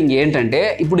స్మూత్ గ్రేడింగ్ ఏంటంటే,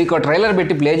 ఇప్పుడు ఇక్కడ ట్రైలర్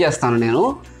పెట్టి ప్లే చేస్తాను. నేను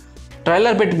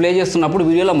ట్రైలర్ పెట్టి ప్లే చేస్తున్నప్పుడు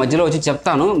వీడియోలో మధ్యలో వచ్చి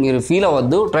చెప్తాను, మీరు ఫీల్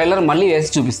అవ్వద్దు. ట్రైలర్ మళ్ళీ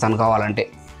వేసి చూపిస్తాను కావాలంటే.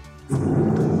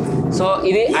 సో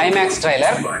ఇది IMAX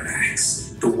trailer.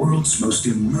 The world's most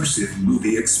immersive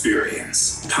movie experience,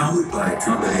 powered by a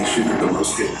combination of the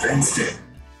most advanced.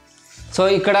 So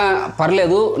ఇక్కడ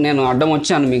పర్లేదు, నేను అడ్డం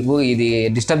వచ్చాను మీకు ఇది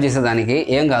డిస్టర్బ్ చేసేదానికి,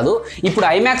 ఏం కాదు. ఇప్పుడు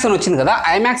ఐమాక్స్ అని వచ్చింది కదా,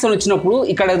 ఐమాక్స్ అని వచ్చినప్పుడు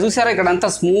ఇక్కడ చూసారా, ఇక్కడ అంతా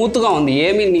స్మూత్గా ఉంది,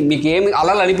 మీకు ఏమి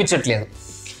అలలు అనిపించట్లేదు.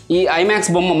 ఈ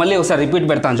ఐమాక్స్ బొమ్మ మళ్ళీ ఒకసారి రిపీట్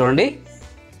పెడతాను చూడండి.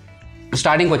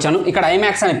 స్టార్టింగ్కి వచ్చాను, ఇక్కడ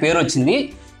ఐమాక్స్ అనే పేరు వచ్చింది.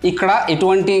 ఇక్కడ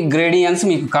ఎటువంటి గ్రేడియన్స్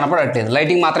మీకు కనపడట్లేదు,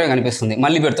 లైటింగ్ మాత్రమే కనిపిస్తుంది.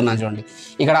 మళ్ళీ పెడుతున్నాను చూడండి,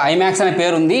 ఇక్కడ ఐమాక్స్ అనే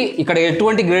పేరు ఉంది. ఇక్కడ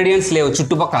ఎటువంటి గ్రేడియన్స్ లేవు,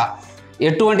 చుట్టుపక్కల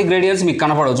ఎటువంటి గ్రేడియన్స్ మీకు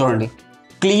కనపడవు. చూడండి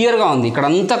క్లియర్గా ఉంది, ఇక్కడ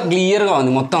అంతా క్లియర్గా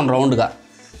ఉంది మొత్తం రౌండ్గా.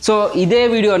 సో ఇదే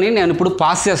వీడియోని నేను ఇప్పుడు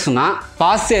పాస్ చేస్తున్నా.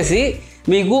 పాస్ చేసి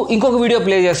మీకు ఇంకొక వీడియో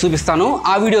ప్లే చేసి చూపిస్తాను.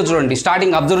 ఆ వీడియో చూడండి,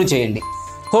 స్టార్టింగ్ అబ్జర్వ్ చేయండి.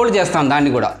 హోల్డ్ చేస్తాను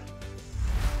దాన్ని కూడా.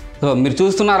 సో మీరు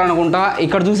చూస్తున్నారనుకుంటా,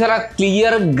 ఇక్కడ చూసారా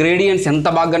క్లియర్ గ్రేడియన్స్ ఎంత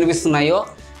బాగా కనిపిస్తున్నాయో.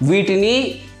 వీటిని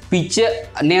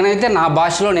నేనైతే నా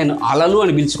భాషలో నేను అలలు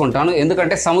అని పిలుచుకుంటాను.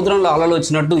 ఎందుకంటే సముద్రంలో అలలు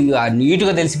వచ్చినట్టు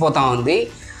నీట్గా తెలిసిపోతూ ఉంది.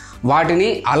 వాటిని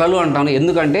అలలు అంటాను.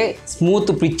 ఎందుకంటే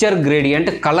smooth picture gradient,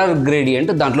 colour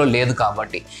gradient దాంట్లో లేదు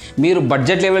కాబట్టి. మీరు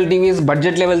బడ్జెట్ లెవెల్ టీవీస్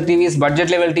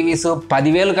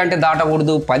 10,000 కంటే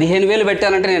దాటకూడదు. 15,000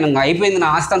 పెట్టానంటే నేను అయిపోయింది,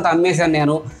 నా ఆస్తి అంతా అమ్మేశాను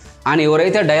నేను అని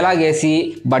ఎవరైతే డైలాగ్ వేసి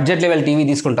బడ్జెట్ లెవెల్ టీవీ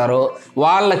తీసుకుంటారో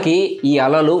వాళ్ళకి ఈ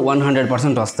అలలు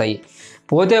 100% వస్తాయి.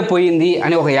 పోతే పోయింది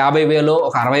అని ఒక 50,000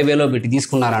 ఒక 60,000 పెట్టి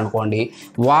తీసుకున్నారనుకోండి,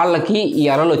 వాళ్ళకి ఈ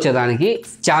అలలు వచ్చేదానికి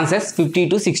ఛాన్సెస్ 50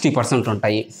 to 60%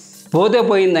 ఉంటాయి. పోతే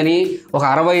పోయిందని ఒక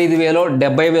 65,000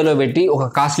 70,000 పెట్టి ఒక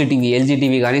కాస్ట్లీ టీవీ, ఎల్జీ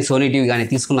టీవీ కానీ సోనీ టీవీ కానీ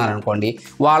తీసుకున్నారనుకోండి,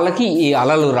 వాళ్ళకి ఈ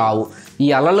అలలు రావు. ఈ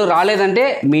అలలు రాలేదంటే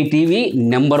మీ టీవీ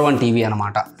నెంబర్ 1 టీవీ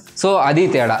అనమాట. సో అది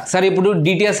తేడా. సరే ఇప్పుడు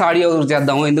డిటిఎస్ ఆడియో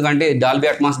చేద్దాము. ఎందుకంటే డాల్బీ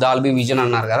అట్మాస్, డాల్బీ విజన్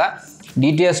అన్నారు కదా,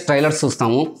 డిటిఎస్ ట్రైలర్స్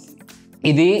చూస్తాము.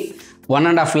 ఇది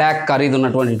 1.5 lakh ఖరీదు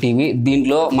ఉన్నటువంటి టీవీ.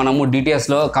 దీంట్లో మనము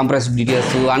డిటిఎస్లో కంప్రెస్డ్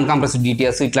డిటిఎస్, అన్కంప్రెస్డ్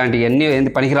డిటిఎస్ ఇట్లాంటివన్నీ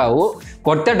ఏంటి పనికిరావు.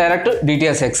 కొడితే డైరెక్ట్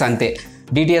డిటిఎస్ ఎక్స్ అంతే.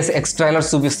 డిటిఎస్ ఎక్స్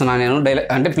ట్రైలర్స్ చూపిస్తున్నాను నేను,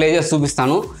 అంటే ప్లే చేసి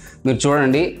చూపిస్తాను. మీరు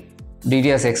చూడండి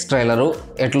డిటిఎస్ ఎక్స్ ట్రైలరు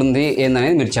ఎట్లుంది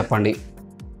ఏందనేది మీరు చెప్పండి.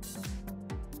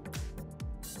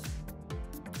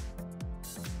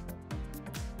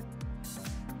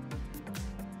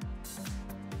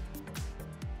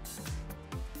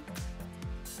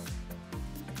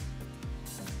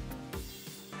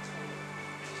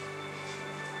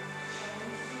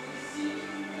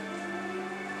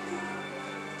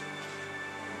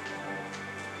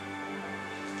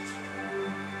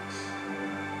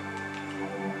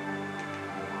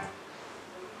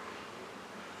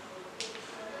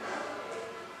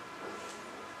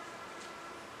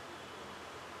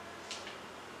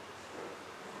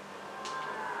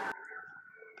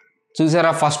 చూసారా,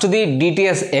 ఫస్ట్ది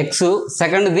డిటిఎస్ ఎక్స్,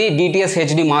 సెకండ్ది DTS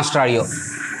HD master audio.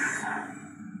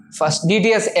 First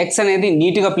DTS X అనేది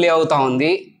నీట్గా ప్లే అవుతూ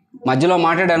ఉంది. మధ్యలో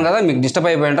మాట్లాడాను కదా, మీకు డిస్టర్బ్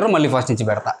అయిపోయింటారు, మళ్ళీ ఫస్ట్ నుంచి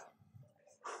పెడతా.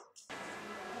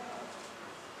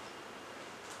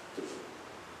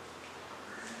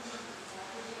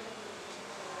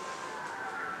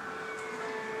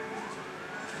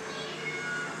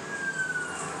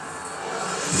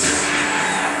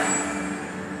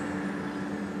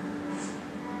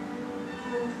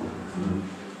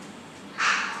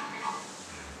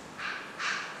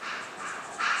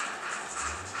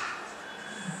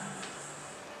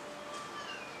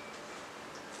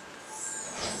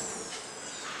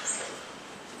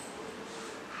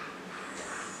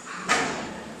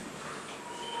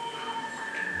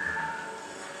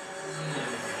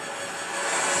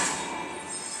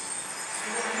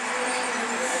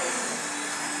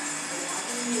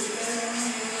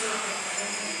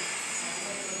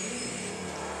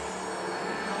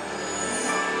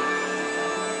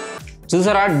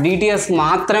 చూసారా, డిటిఎస్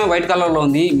మాత్రమే వైట్ కలర్లో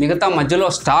ఉంది, మిగతా మధ్యలో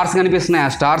స్టార్స్ కనిపిస్తున్నాయి.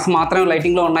 ఆ స్టార్స్ మాత్రమే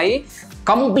లైటింగ్లో ఉన్నాయి.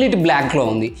 కంప్లీట్ బ్లాక్లో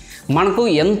ఉంది. మనకు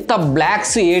ఎంత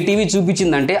బ్లాక్స్ ఏ టీవీ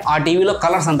చూపించిందంటే ఆ టీవీలో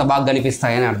కలర్స్ అంత బాగా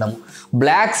కనిపిస్తాయని అర్థం.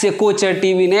 బ్లాక్స్ ఎక్కువ వచ్చే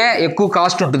టీవీనే ఎక్కువ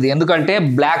కాస్ట్ ఉంటుంది, ఎందుకంటే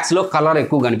బ్లాక్స్లో కలర్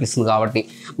ఎక్కువ కనిపిస్తుంది కాబట్టి.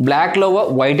 బ్లాక్లో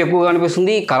వైట్ ఎక్కువ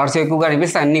కనిపిస్తుంది, కలర్స్ ఎక్కువ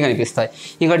కనిపిస్తాయి, అన్నీ కనిపిస్తాయి.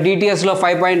 ఇంకా డిటిఎస్లో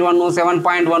 5.1,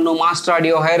 7.1 master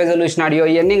audio, high resolution audio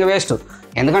ఇవన్నీ ఇంకా వేస్ట్.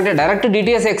 ఎందుకంటే డైరెక్ట్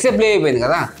డిటిఎస్ ఎక్సే ప్లే అయిపోయింది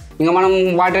కదా. ఇంకా మనం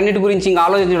వాటన్నిటి గురించి ఇంకా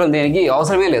ఆలోచించడం దేనికి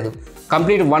అవసరమే లేదు.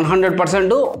 కంప్లీట్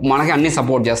 100% మనకి అన్నీ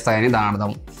సపోర్ట్ చేస్తాయని దాని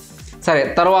అర్థం. సరే,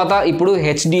 తర్వాత ఇప్పుడు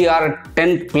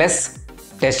HDR10+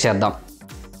 టెస్ట్ చేద్దాం.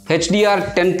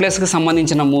 HDR10+కి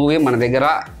సంబంధించిన మూవీ మన దగ్గర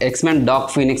ఎక్స్మెన్ డార్క్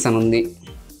ఫీనిక్స్ అని ఉంది.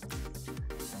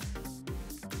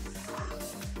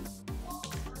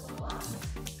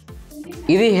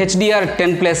 ఇది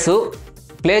HDR10+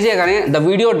 ప్లే చేయగానే the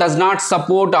video does not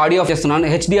support audio చేస్తున్నాను.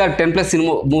 HDR10+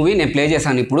 సినిమా మూవీ నేను ప్లే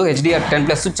చేశాను. ఇప్పుడు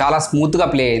HDR10+ చాలా స్మూత్గా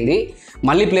ప్లే అయింది.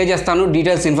 మళ్ళీ ప్లే చేస్తాను,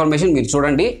 డీటెయిల్స్ ఇన్ఫర్మేషన్ మీరు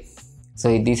చూడండి. సో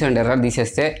ఇది తీసేయండి, ఎర్రర్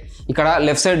తీసేస్తే ఇక్కడ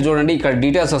లెఫ్ట్ సైడ్ చూడండి, ఇక్కడ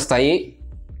డీటెయిల్స్ వస్తాయి.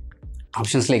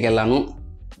 ఆప్షన్స్లోకి వెళ్ళాను.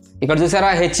 ఇక్కడ చూసారా,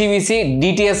 HEVC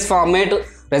DTS format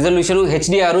resolution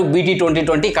HDR BT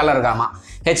 2020 colour gamma.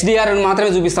 HDR అని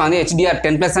మాత్రమే చూపిస్తుంది,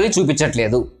 HDR10+ అని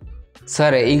చూపించట్లేదు.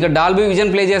 సరే, ఇంకా డాల్బీ విజన్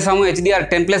ప్లే చేసాము,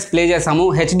 HDR10+ ప్లే చేసాము.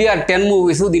 HDR10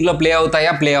 మూవీస్ దీంట్లో ప్లే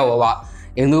అవుతాయా, ప్లే అవ్వవా?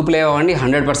 ఎందుకు ప్లే అవ్వండి,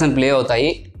 100% ప్లే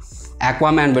అవుతాయి.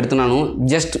 ఆక్వామ్యాన్ పెడుతున్నాను,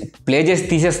 జస్ట్ ప్లే చేసి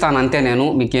తీసేస్తాను అంతే. నేను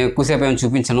మీకు ఎక్కువసేపు ఏమైనా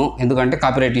చూపించను, ఎందుకంటే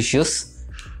కాపీరైట్ ఇష్యూస్.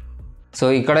 సో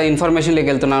ఇక్కడ ఇన్ఫర్మేషన్లోకి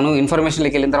వెళ్తున్నాను.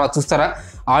 ఇన్ఫర్మేషన్లోకి వెళ్ళిన తర్వాత చూస్తారా,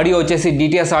 ఆడియో వచ్చేసి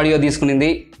DTS ఆడియో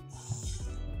తీసుకునింది.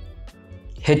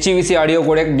 HEVC ఆడియో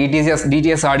కూడా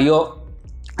DTS audio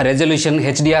resolution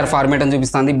HDR format అని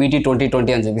చూపిస్తుంది, BT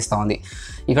 2020 అని చూపిస్తుంది.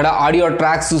 ఇక్కడ ఆడియో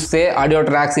ట్రాక్స్ చూస్తే ఆడియో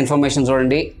ట్రాక్స్ ఇన్ఫర్మేషన్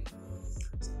చూడండి.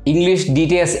 ఇంగ్లీష్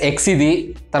DTS X ఇది,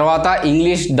 తర్వాత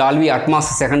English Dolby Atmos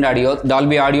second audio,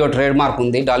 Dolby audio trade mark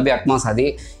ఉంది, డాల్బీ అట్మాస్ అది.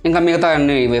 ఇంకా మిగతా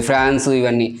అన్ని ఫ్రాన్స్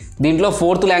ఇవన్నీ. దీంట్లో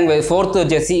ఫోర్త్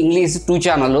వచ్చేసి ఇంగ్లీష్ 2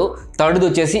 ఛానల్, థర్డ్ది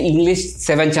వచ్చేసి English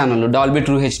 7 channel, Dolby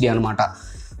true HD అనమాట.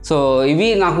 సో ఇవి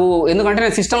నాకు ఎందుకంటే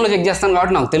నేను సిస్టంలో చెక్ చేస్తాను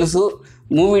కాబట్టి నాకు తెలుసు.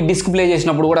 మూవీ డిస్క్ ప్లే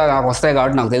చేసినప్పుడు కూడా నాకు వస్తాయి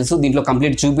కాబట్టి నాకు తెలుసు. దీంట్లో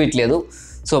కంప్లీట్ చూపించలేదు.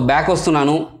 సో బ్యాక్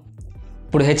వస్తున్నాను.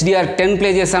 ఇప్పుడు HDR10 ప్లే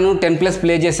చేశాను, 10+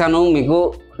 ప్లే చేశాను, మీకు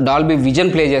డాల్బీ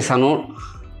విజన్ ప్లే చేశాను.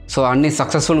 సో అన్నీ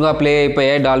సక్సెస్ఫుల్గా ప్లే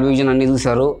అయిపోయాయి. డాల్బీ విజన్ అన్నీ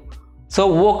చూశారు. సో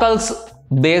వోకల్స్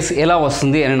బేస్ ఎలా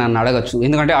వస్తుంది అని నన్ను అడగచ్చు,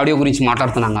 ఎందుకంటే ఆడియో గురించి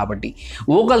మాట్లాడుతున్నాం కాబట్టి.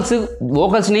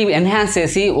 వోకల్స్ని ఎన్హాన్స్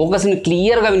చేసి వోకల్స్ని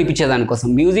క్లియర్గా వినిపించేదానికోసం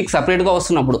మ్యూజిక్ సపరేట్గా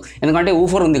వస్తున్నప్పుడు, ఎందుకంటే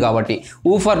ఊఫర్ ఉంది కాబట్టి,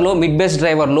 ఊఫర్లో మిడ్ బేస్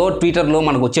డ్రైవర్లో ట్వీటర్లో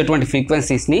మనకు వచ్చేటువంటి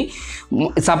ఫ్రీక్వెన్సీస్ని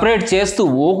సపరేట్ చేస్తూ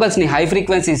వోకల్స్ని హై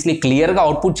ఫ్రీక్వెన్సీస్ని క్లియర్గా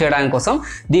అవుట్పుట్ చేయడానికి కోసం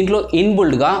దీంట్లో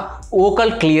ఇన్బుల్డ్గా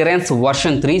vocal clearance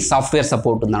version 3 software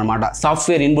support ఉందన్నమాట.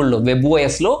 సాఫ్ట్వేర్ ఇన్బుల్డ్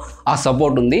WebOSలో ఆ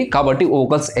సపోర్ట్ ఉంది కాబట్టి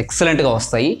వోకల్స్ ఎక్సలెంట్గా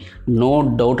వస్తాయి, నో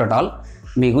డౌట్ అట్ ఆల్.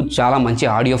 మీకు చాలా మంచి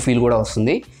ఆడియో ఫీల్ కూడా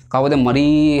వస్తుంది. కాకపోతే మరీ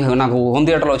నాకు హోమ్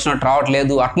థియేటర్లో వచ్చినట్టు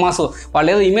రావట్లేదు. అట్మాస్ వాళ్ళు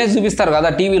ఏదో ఇమేజ్ చూపిస్తారు కదా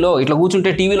టీవీలో, ఇట్లా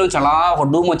కూర్చుంటే టీవీలో చాలా ఒక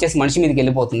డూమ్ వచ్చేసి మనిషి మీదకి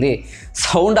వెళ్ళిపోతుంది.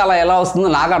 సౌండ్ అలా ఎలా వస్తుందో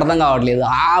నాకు అర్థం కావట్లేదు.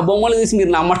 ఆ బొమ్మలు చూసి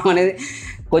మీరు నమ్మడం అనేది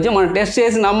కొంచెం మనం టెస్ట్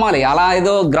చేసి నమ్మాలి. అలా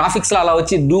ఏదో గ్రాఫిక్స్లో అలా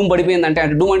వచ్చి డూమ్ పడిపోయిందంటే,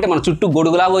 అంటే డూమ్ అంటే మన చుట్టూ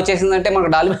గొడుగులాగా వచ్చేసిందంటే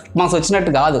మనకు డాల్బీ అట్మాస్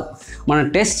వచ్చినట్టు కాదు. మనం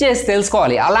టెస్ట్ చేసి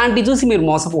తెలుసుకోవాలి. అలాంటివి చూసి మీరు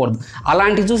మోసపోవద్దు.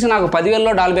 అలాంటివి చూసి నాకు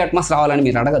 10,000లో డాల్బీ అట్మాస్ రావాలని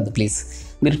మీరు అడగద్దు ప్లీజ్.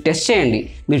 మీరు టెస్ట్ చేయండి.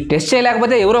 మీరు టెస్ట్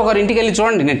చేయలేకపోతే ఎవరో ఒకరి ఇంటికి వెళ్ళి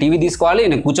చూడండి, నేను టీవీ తీసుకోవాలి,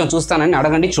 నేను కూర్చొని చూస్తానని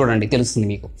అడగండి, చూడండి, తెలుస్తుంది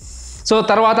మీకు. సో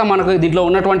తర్వాత మనకు దీంట్లో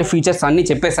ఉన్నటువంటి ఫీచర్స్ అన్నీ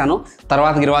చెప్పేశాను.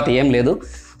 తర్వాత ఏం లేదు.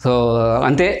 సో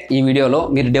అంతే ఈ వీడియోలో.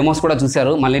 మీరు డెమోస్ కూడా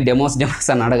చూశారు, మళ్ళీ డెమోస్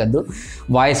అని అడగద్దు.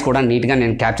 వాయిస్ కూడా నీట్గా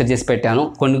నేను క్యాప్చర్ చేసి పెట్టాను.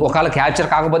 ఒకవేళ క్యాప్చర్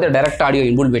కాకపోతే డైరెక్ట్ ఆడియో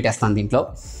ఇన్బుల్డ్ పెట్టేస్తాను. దీంట్లో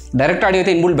డైరెక్ట్ ఆడియో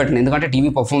అయితే ఇన్బుల్డ్ పెట్టను, ఎందుకంటే టీవీ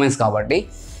పర్ఫార్మెన్స్ కాబట్టి.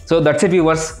 సో దట్స్ ఇట్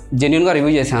వ్యూవర్స్, జెన్యూన్గా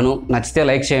రివ్యూ చేశాను. నచ్చితే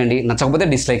లైక్ చేయండి, నచ్చకపోతే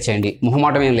డిస్లైక్ చేయండి,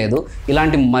 మొహమాటం ఏం లేదు.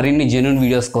 ఇలాంటి మరిన్ని జెన్యూన్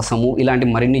వీడియోస్ కోసము, ఇలాంటి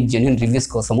మరిన్ని జెన్యూన్ రివ్యూస్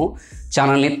కోసము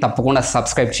ఛానల్ని తప్పకుండా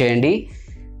సబ్స్క్రైబ్ చేయండి.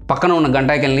 పక్కన ఉన్న గంట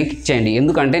ఐకాన్ని క్లిక్ చేయండి,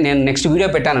 ఎందుకంటే నేను నెక్స్ట్ వీడియో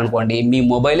పెట్టాను అనుకోండి, మీ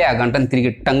మొబైలే ఆ గంటను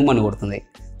తిరిగి టంగ్ అని కొడుతుంది.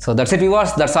 So that's it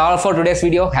viewers, that's all for today's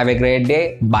video. Have a great day,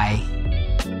 bye.